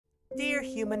Dear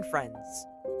human friends,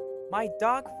 my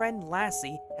dog friend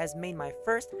Lassie has made my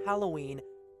first Halloween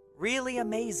really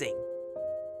amazing.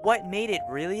 What made it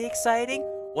really exciting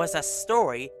was a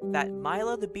story that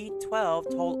Milo the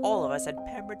B12 told all of us at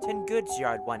Pemberton Goods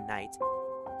Yard one night.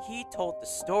 He told the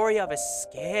story of a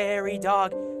scary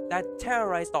dog that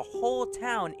terrorized the whole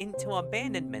town into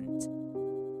abandonment.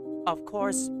 Of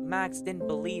course, Max didn't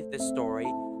believe the story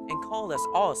and called us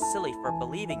all silly for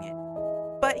believing it.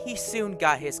 But he soon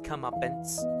got his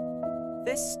comeuppance.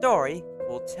 This story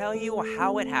will tell you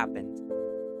how it happened.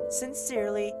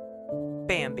 Sincerely,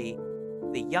 Bambi,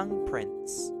 the young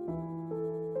prince.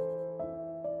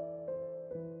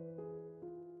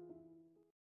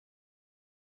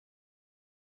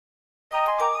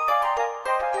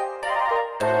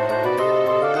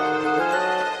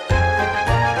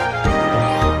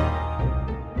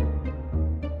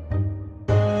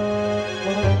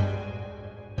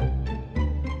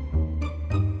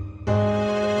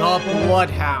 The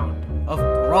Bloodhound of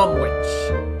Bromwich,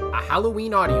 a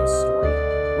Halloween audio story,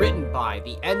 written by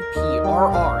the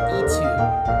NPRRE2,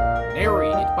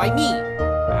 narrated by me,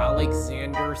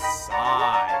 Alexander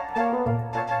Saib.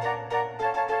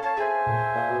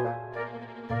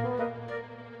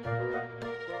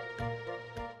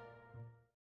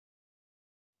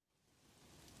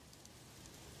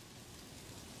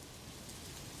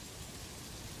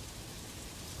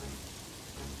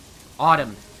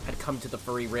 Autumn had come to the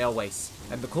furry railways,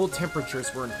 and the cold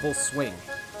temperatures were in full swing.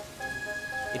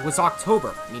 It was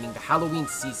October, meaning the Halloween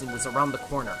season was around the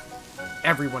corner.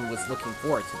 Everyone was looking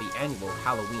forward to the annual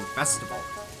Halloween festival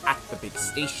at the big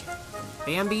station.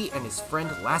 Bambi and his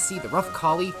friend Lassie the rough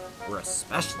collie were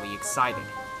especially excited.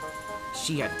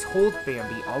 She had told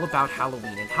Bambi all about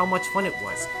Halloween and how much fun it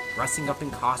was, dressing up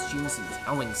in costumes and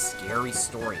telling scary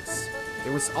stories.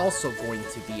 There was also going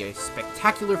to be a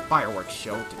spectacular fireworks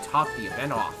show to top the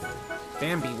event off.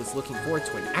 Bambi was looking forward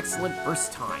to an excellent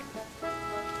first time.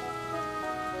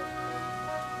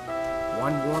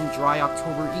 One warm, dry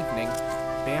October evening,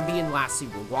 Bambi and Lassie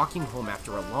were walking home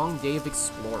after a long day of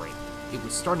exploring. It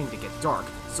was starting to get dark,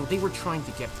 so they were trying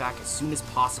to get back as soon as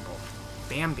possible.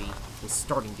 Bambi was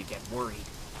starting to get worried.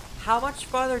 How much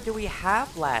farther do we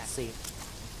have, Lassie?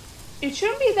 It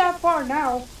shouldn't be that far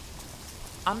now.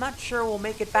 I'm not sure we'll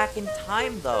make it back in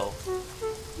time, though.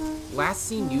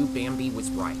 Lassie knew Bambi was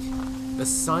right. The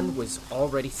sun was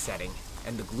already setting,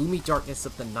 and the gloomy darkness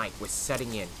of the night was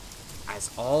setting in, as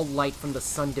all light from the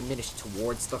sun diminished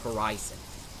towards the horizon.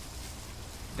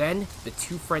 Then, the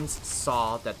two friends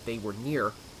saw that they were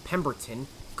near Pemberton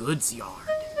Goods Yard.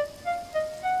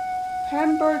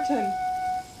 Pemberton.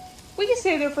 We can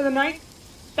stay there for the night.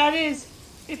 That is,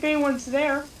 if anyone's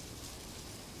there.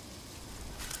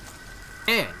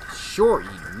 And, sure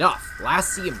enough,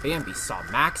 Lassie and Bambi saw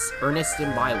Max, Ernest,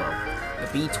 and Milo, the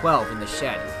B12 in the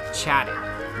shed, chatting.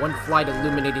 One light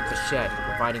illuminated the shed,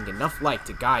 providing enough light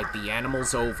to guide the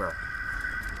animals over.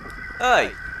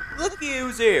 Hey, look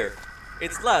who's here.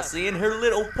 It's Lassie and her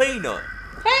little peanut.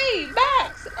 Hey,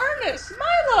 Max, Ernest,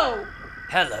 Milo!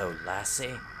 Hello,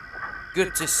 Lassie.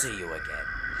 Good to see you again.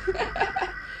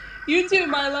 You too,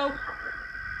 Milo.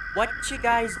 What you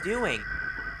guys doing?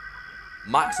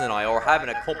 Max and I are having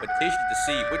a competition to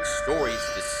see which story is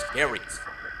the scariest.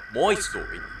 My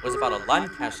story was about a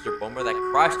Lancaster bomber that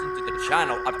crashed into the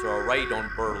channel after a raid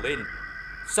on Berlin.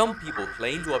 Some people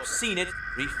claim to have seen it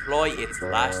refly its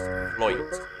last flight.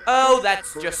 Oh,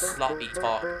 that's just sloppy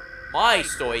talk. My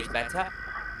story's better.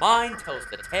 Mine tells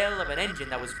the tale of an engine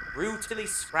that was brutally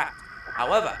scrapped.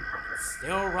 However, it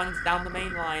still runs down the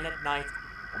main line at night,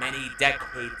 many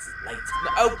decades later.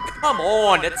 Oh, come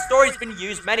on! That story's been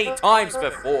used many times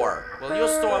before. Well, your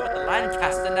story with the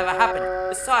Lancaster never happened.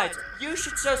 Besides, you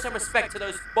should show some respect to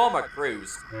those bomber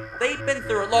crews. They've been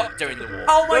through a lot during the war.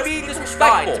 How am I being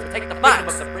disrespectful? To take the freedom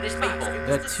Max. of the British people.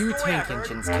 The two tank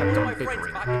engines kept on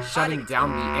bickering, shutting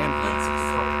down the ambulance of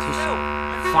the competition.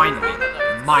 Finally,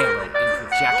 Milo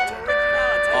interjected.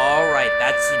 Alright,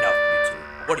 that's enough, you two.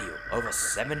 What are you, over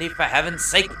 70 for heaven's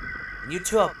sake? And you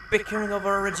two are bickering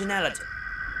over originality.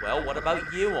 Well, what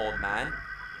about you, old man?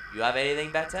 You have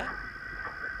anything better?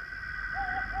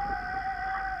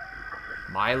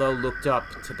 Milo looked up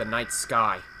to the night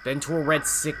sky, then to a red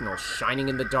signal shining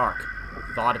in the dark,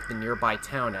 thought of the nearby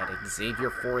town at Xavier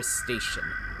Forest Station.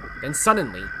 Then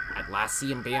suddenly, at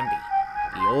Lassie and Bambi,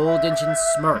 the old engine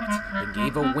smirked and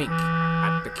gave a wink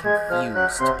at the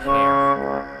confused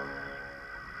pair.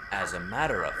 As a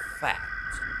matter of fact,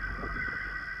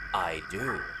 I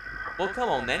do. Well, come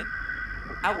on then.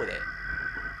 Out with it.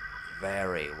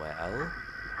 Very well.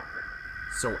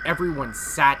 So everyone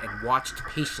sat and watched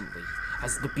patiently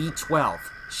as the B12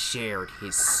 shared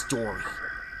his story.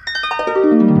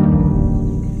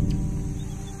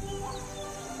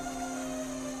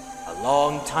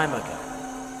 time ago,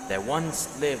 there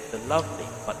once lived the lovely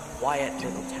but quiet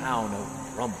little town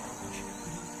of Bromwich.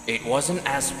 It wasn't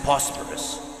as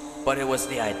prosperous, but it was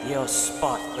the ideal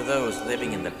spot for those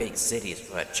living in the big cities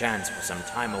for a chance for some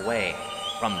time away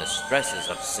from the stresses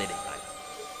of city life.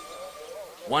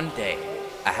 One day,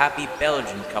 a happy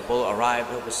Belgian couple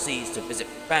arrived overseas to visit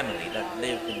family that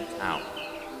lived in the town.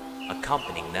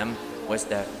 Accompanying them was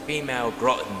their female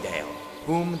Grottendale,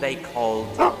 whom they called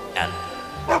Ella.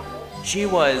 She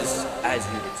was, as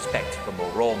you'd expect from a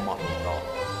role model dog,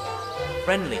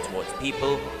 friendly towards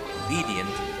people, obedient,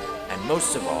 and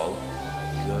most of all,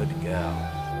 a good girl.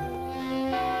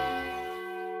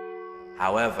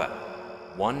 However,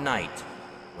 one night,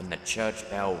 when the church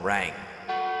bell rang,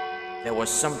 there was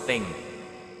something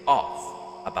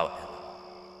off about Ella.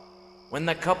 When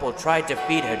the couple tried to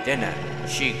feed her dinner,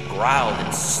 she growled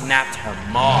and snapped her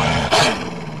maw.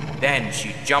 Then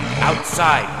she jumped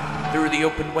outside, through the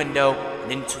open window,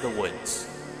 and into the woods.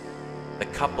 The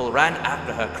couple ran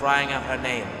after her, crying out her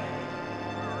name.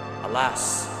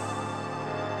 Alas,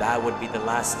 that would be the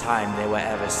last time they were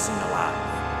ever seen alive.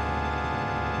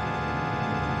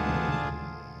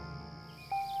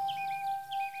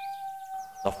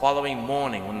 The following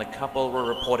morning, when the couple were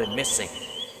reported missing,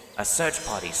 a search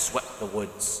party swept the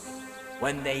woods.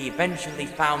 When they eventually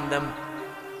found them,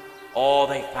 all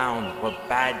they found were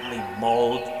badly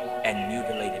mauled and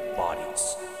mutilated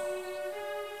bodies.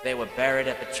 They were buried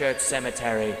at the church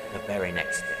cemetery the very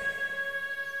next day.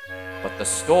 But the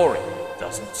story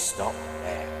doesn't stop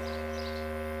there.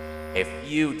 A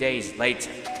few days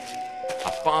later,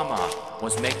 a farmer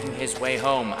was making his way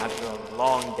home after a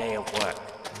long day of work.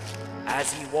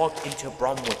 As he walked into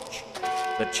Bromwich,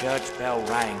 the church bell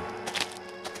rang.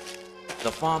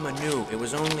 The farmer knew it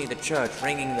was only the church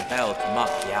ringing the bell to mark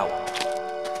the hour.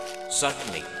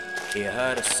 Suddenly, he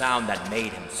heard a sound that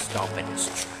made him stop in his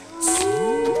tracks.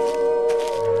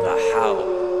 The howl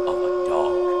of a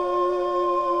dog.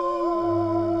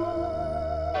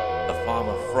 The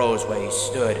farmer froze where he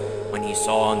stood when he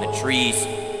saw on the trees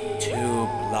 2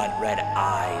 blood-red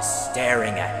eyes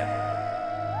staring at him.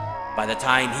 By the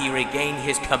time he regained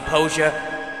his composure,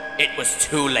 it was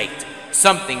too late.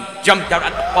 Something jumped out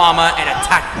at the farmer and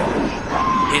attacked him.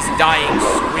 His dying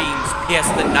screams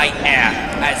pierced the night air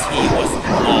as he was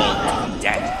mauled to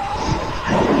death.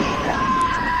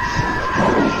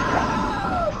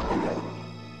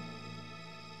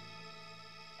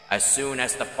 As soon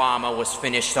as the farmer was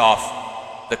finished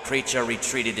off, the creature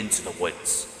retreated into the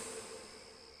woods.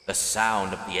 The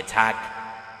sound of the attack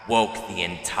woke the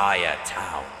entire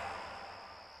town.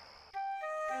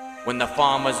 When the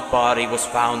farmer's body was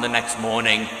found the next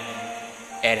morning,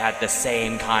 it had the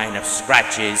same kind of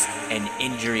scratches and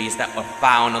injuries that were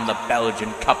found on the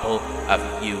Belgian couple a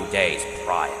few days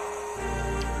prior.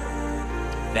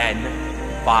 Then,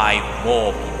 5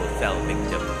 more people fell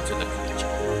victim to the creature.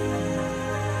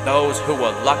 Those who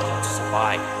were lucky to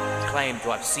survive claimed to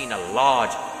have seen a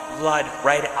large,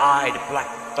 blood-red-eyed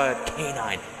black-furred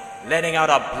canine letting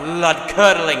out a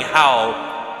blood-curdling howl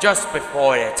just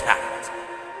before it attacked.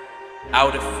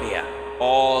 Out of fear,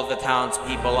 all the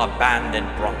townspeople abandoned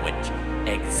Bromwich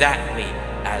exactly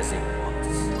as it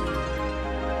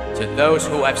was. To those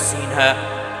who have seen her,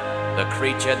 the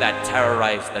creature that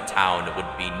terrorized the town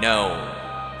would be known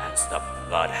as the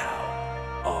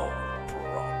Bloodhound of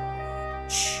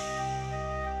Bromwich.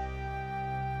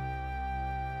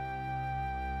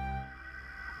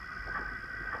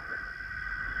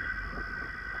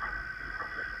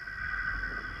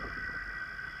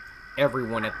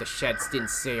 Everyone at the sheds didn't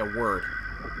say a word.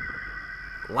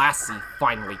 Lassie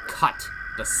finally cut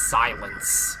the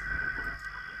silence.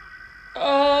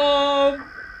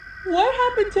 What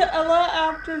happened to Ella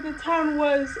after the town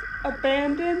was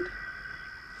abandoned?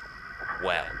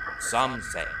 Well, some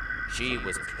say she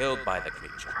was killed by the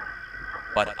creature,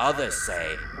 but others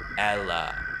say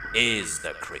Ella is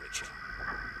the creature.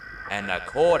 And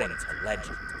according to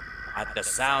legend, at the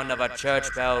sound of a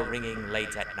church bell ringing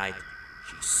late at night,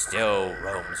 she still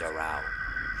roams around,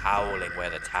 howling where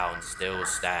the town still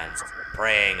stands,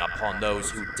 preying upon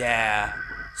those who dare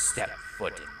step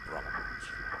foot in Bromwich.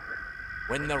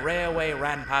 When the railway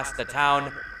ran past the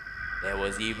town, there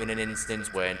was even an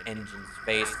instance where an engine's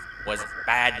face was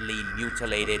badly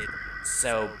mutilated,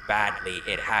 so badly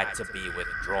it had to be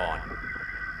withdrawn,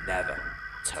 never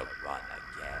to run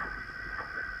again.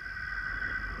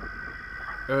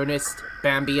 Ernest,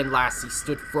 Bambi, and Lassie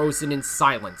stood frozen in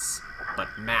silence, but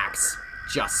Max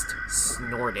just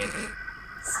snorted.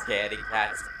 Scaredy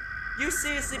cats. You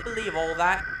seriously believe all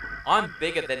that? I'm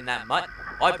bigger than that mutt.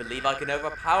 I believe I can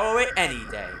overpower it any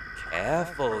day.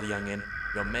 Careful, youngin'.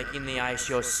 You're making the ice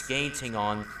you're skating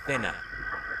on thinner.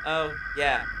 Oh,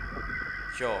 yeah.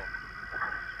 Sure.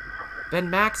 Then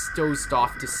Max dozed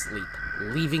off to sleep,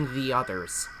 leaving the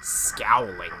others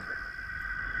scowling.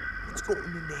 What's going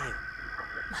on in there?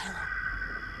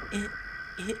 Milo,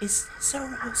 is this a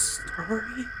real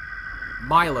story?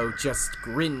 Milo just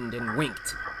grinned and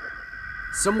winked.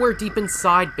 Somewhere deep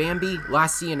inside, Bambi,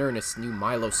 Lassie, and Ernest knew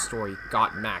Milo's story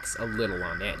got Max a little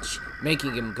on edge,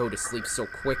 making him go to sleep so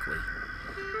quickly.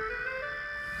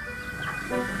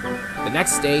 The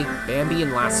next day, Bambi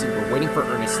and Lassie were waiting for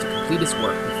Ernest to complete his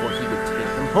work before he would take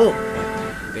them home.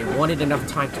 They wanted enough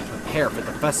time to prepare for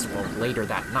the festival later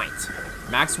that night.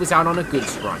 Max was out on a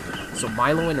goods run, so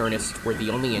Milo and Ernest were the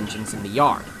only engines in the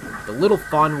yard. The little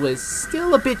fawn was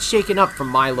still a bit shaken up from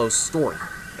Milo's story,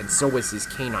 and so was his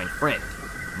canine friend.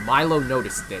 Milo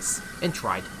noticed this and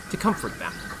tried to comfort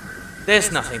them.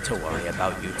 There's nothing to worry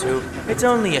about, you two. It's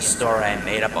only a story I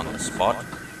made up on the spot.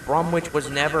 Bromwich was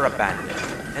never abandoned,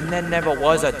 and there never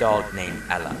was a dog named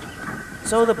Ella.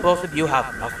 So the both of you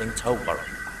have nothing to worry.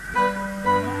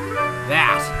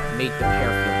 That made the pair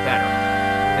feel better.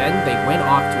 Then they went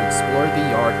off to explore the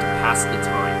yard to pass the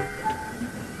time.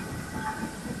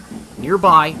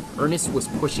 Nearby, Ernest was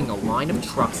pushing a line of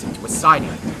trucks into a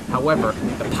siding. However,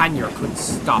 the pannier couldn't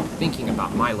stop thinking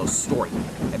about Milo's story,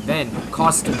 and then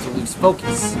caused him to lose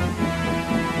focus.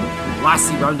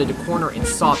 Lassie rounded a corner and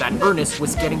saw that Ernest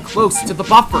was getting close to the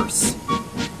buffers.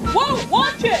 Whoa,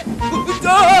 watch it!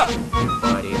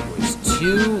 But it was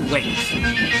too late.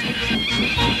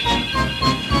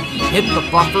 He hit the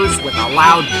buffers with a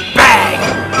loud bang!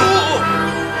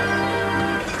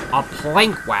 A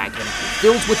plank wagon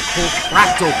filled with coal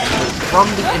cracked open from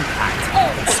the impact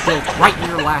and spilled right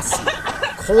near Lassie.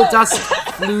 Coal dust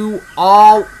flew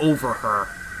all over her.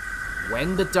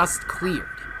 When the dust cleared,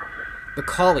 the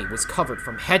collie was covered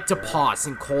from head to paws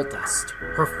in coal dust.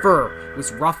 Her fur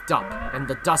was roughed up, and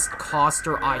the dust caused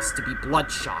her eyes to be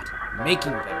bloodshot,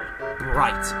 making them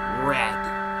bright red.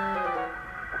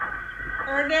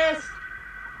 Ernest!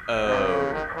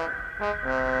 Oh.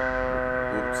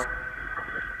 Oops.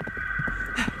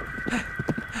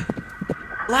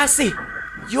 Lassie,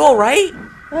 you alright?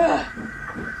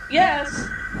 Yes,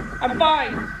 I'm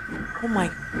fine. Oh my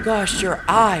gosh, your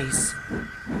eyes.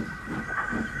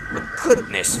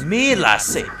 Goodness me,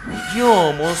 Lassie. You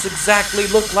almost exactly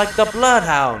look like the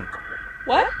Bloodhound.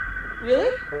 What?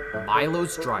 Really?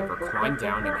 Milo's driver climbed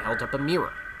down and held up a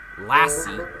mirror.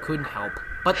 Lassie couldn't help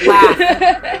but laugh.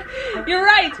 You're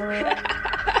right.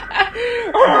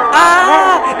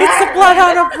 Ah! It's the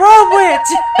Bloodhound of Bromwich!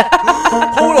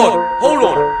 Hold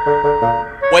on.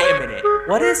 Wait a minute.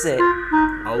 What is it?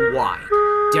 A wide,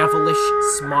 devilish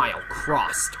smile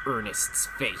crossed Ernest's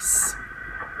face.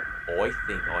 I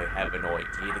think I have an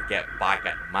idea to get back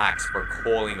at Max for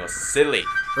calling us silly.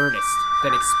 Ernest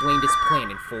then explained his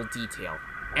plan in full detail.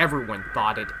 Everyone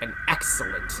thought it an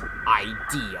excellent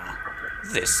idea.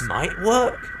 This might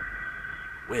work.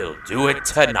 We'll do it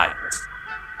tonight.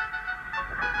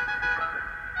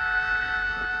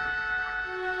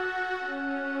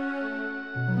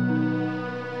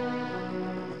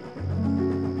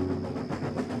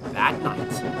 That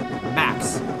night,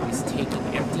 Max was taking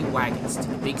empty wagons to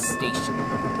the big station.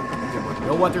 There were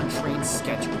no other trains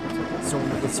scheduled, so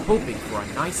he was hoping for a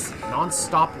nice,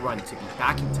 non-stop run to be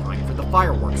back in time for the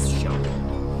fireworks show.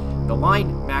 The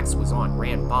line Max was on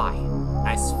ran by.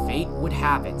 As fate would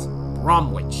have it,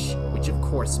 Bromwich, which of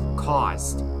course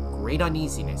caused great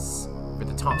uneasiness for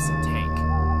the Thompson tank.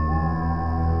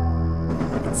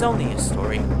 It's only a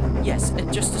story. Yes,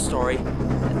 just a story.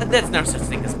 There's no such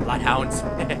thing as bloodhounds.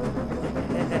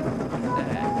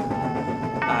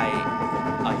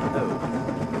 I hope.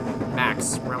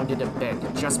 Max rounded a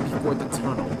bend just before the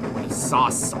tunnel when he saw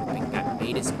something that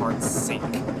made his heart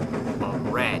sink. A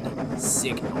red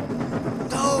signal.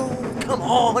 No, come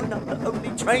on, not the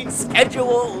only train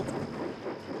scheduled.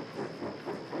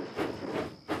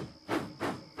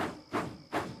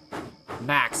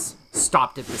 Max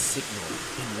stopped at the signal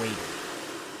and waited.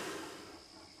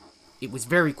 It was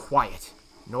very quiet.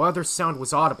 No other sound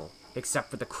was audible, except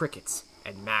for the crickets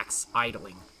and Max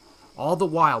idling. All the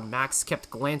while, Max kept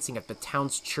glancing at the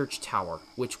town's church tower,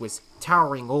 which was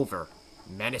towering over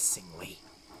menacingly.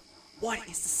 What,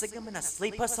 is the signalman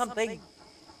asleep or something?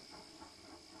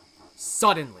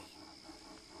 Suddenly,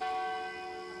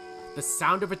 the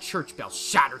sound of a church bell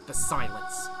shattered the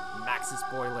silence. Max's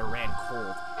boiler ran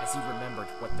cold as he remembered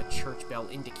what the church bell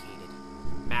indicated.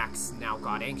 Max now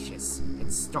got anxious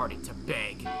and started to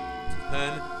beg.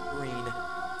 Turn green.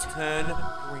 Turn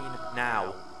green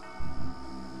now.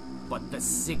 But the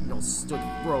signal stood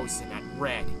frozen at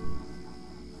red.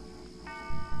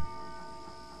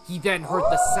 He then heard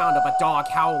the sound of a dog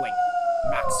howling.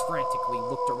 Max frantically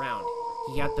looked around.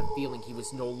 He had the feeling he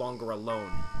was no longer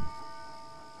alone.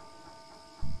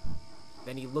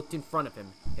 Then he looked in front of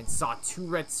him and saw two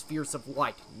red spheres of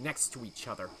light next to each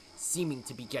other, seeming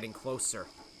to be getting closer.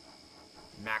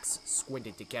 Max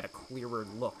squinted to get a clearer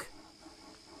look.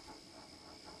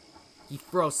 He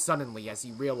froze suddenly as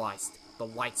he realized the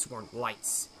lights weren't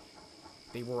lights.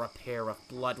 They were a pair of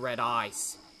blood-red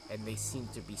eyes, and they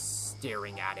seemed to be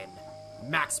staring at him.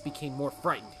 Max became more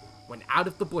frightened when out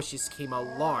of the bushes came a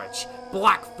large,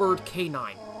 black-furred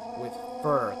canine with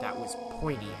fur that was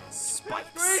pointy as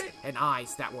spikes and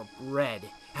eyes that were red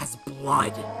as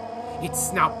blood. Its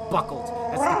snout buckled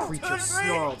as the creature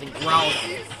snarled and growled at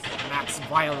him. Max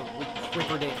violently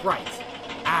quivered in fright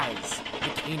as the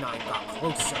canine got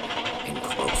closer and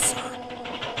closer.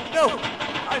 No!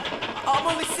 I'm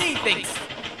only seeing things!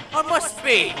 I must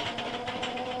be!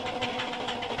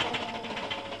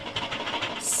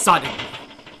 Suddenly,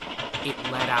 it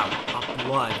let out a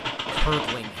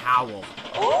blood-curdling howl.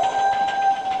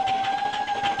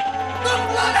 The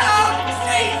Bloodhound!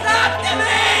 She's after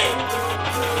me!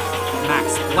 Max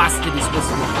blasted his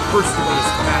whistle and burst away as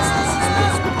fast as his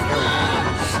wits would carry him,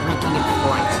 shrieking in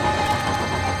fright.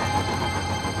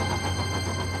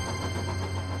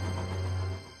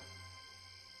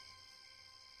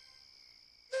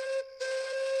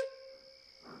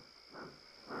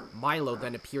 Milo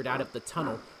then appeared out of the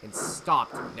tunnel and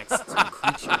stopped next to the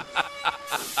creature.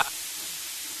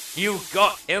 You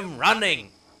got him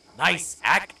running. Nice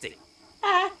acting.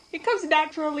 It comes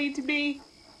naturally to me.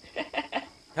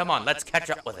 Come on, let's catch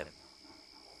up with him.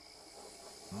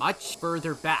 Much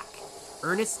further back,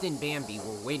 Ernest and Bambi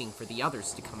were waiting for the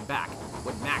others to come back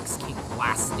when Max came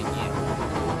blasting in.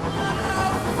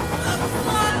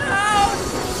 Bloodhound!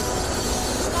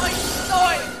 I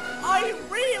saw it! I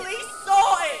really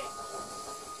saw it!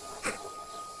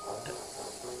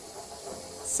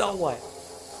 So what?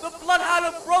 The Bloodhound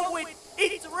of Bromwich!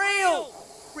 It's real!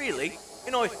 Really?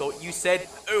 And I thought you said,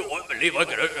 oh, I believe I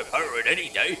could overpower it any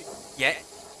day. Yet,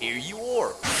 here you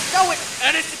are. Show it,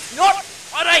 Ernest! It's not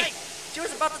funny! She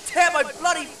was about to tear my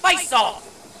bloody face off!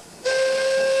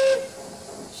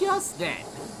 Just then,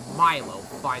 Milo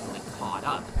finally caught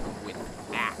up with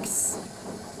Max.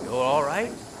 You're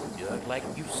alright? You look like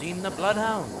you've seen the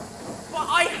Bloodhound. But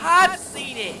I have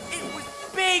seen it! It was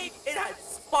big! It had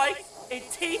spikes and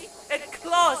teeth and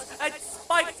claws and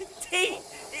spikes and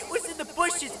teeth! It was in the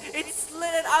bushes! It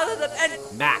slid out of them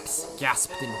and... Max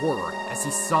gasped in horror as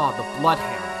he saw the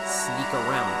Bloodhound sneak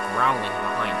around growling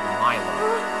behind Milo.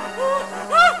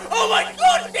 Oh my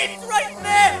god! It's right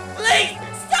there! Please!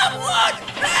 Someone!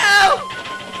 Help!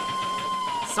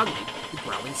 Suddenly, the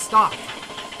growling stopped.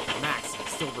 Max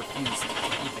still refused to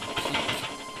even peek.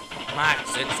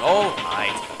 Max, it's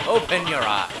alright. Open your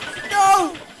eyes.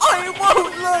 No! I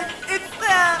won't look! It's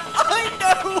there! I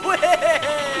know it!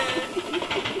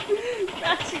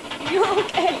 Max, you're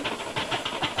okay.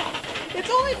 It's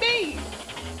only me.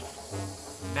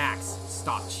 Max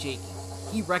stopped shaking.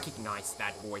 He recognized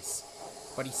that voice,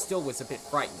 but he still was a bit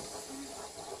frightened.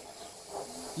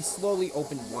 He slowly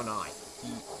opened one eye.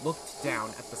 He looked down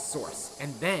at the source,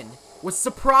 and then was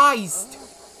surprised!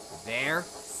 There,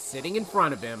 sitting in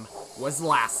front of him, was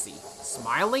Lassie,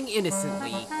 smiling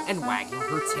innocently and wagging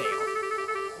her tail.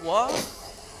 What?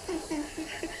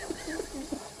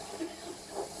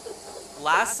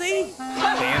 Lassie?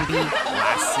 Bambi,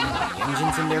 Lassie, the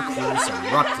engines and their crews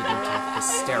erupted into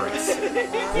hysterics.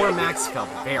 Poor Max felt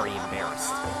very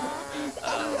embarrassed.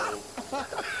 Oh,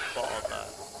 bother.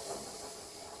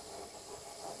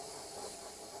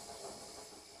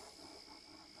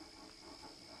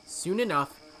 Soon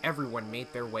enough, everyone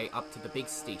made their way up to the big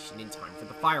station in time for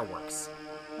the fireworks.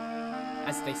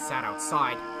 As they sat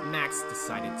outside, Max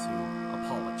decided to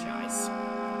apologize.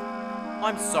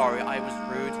 I'm sorry I was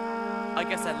rude. I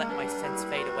guess I let my sense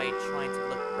fade away trying to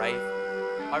look brave.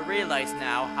 I realize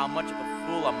now how much of a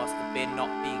fool I must have been not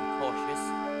being cautious.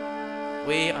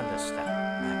 We understand,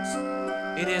 Max.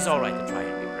 It is alright to try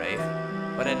and be brave,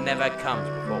 but it never comes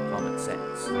before common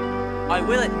sense. I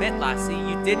will admit, Lassie,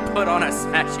 you did put on a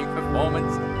smashing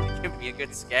performance. You give me a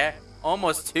good scare.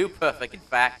 Almost too perfect, in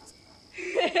fact.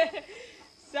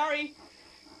 Sorry.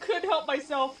 Couldn't help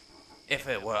myself. If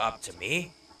it were up to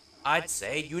me, I'd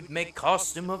say you'd make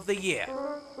costume of the year.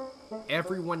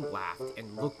 Everyone laughed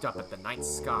and looked up at the night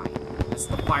sky as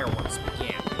the fireworks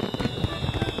began.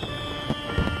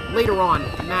 Later on,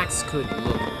 Max could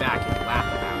look back and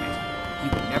laugh about it. He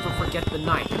would never forget the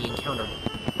night he encountered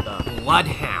the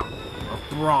Bloodhound of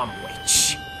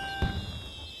Bromwich.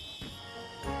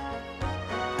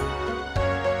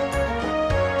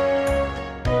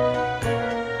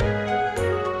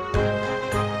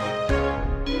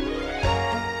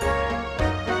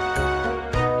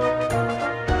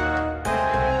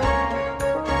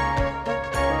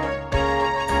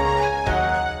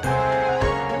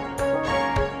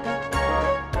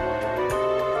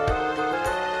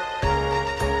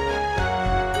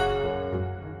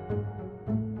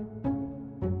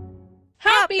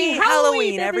 Happy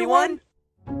Halloween, everyone!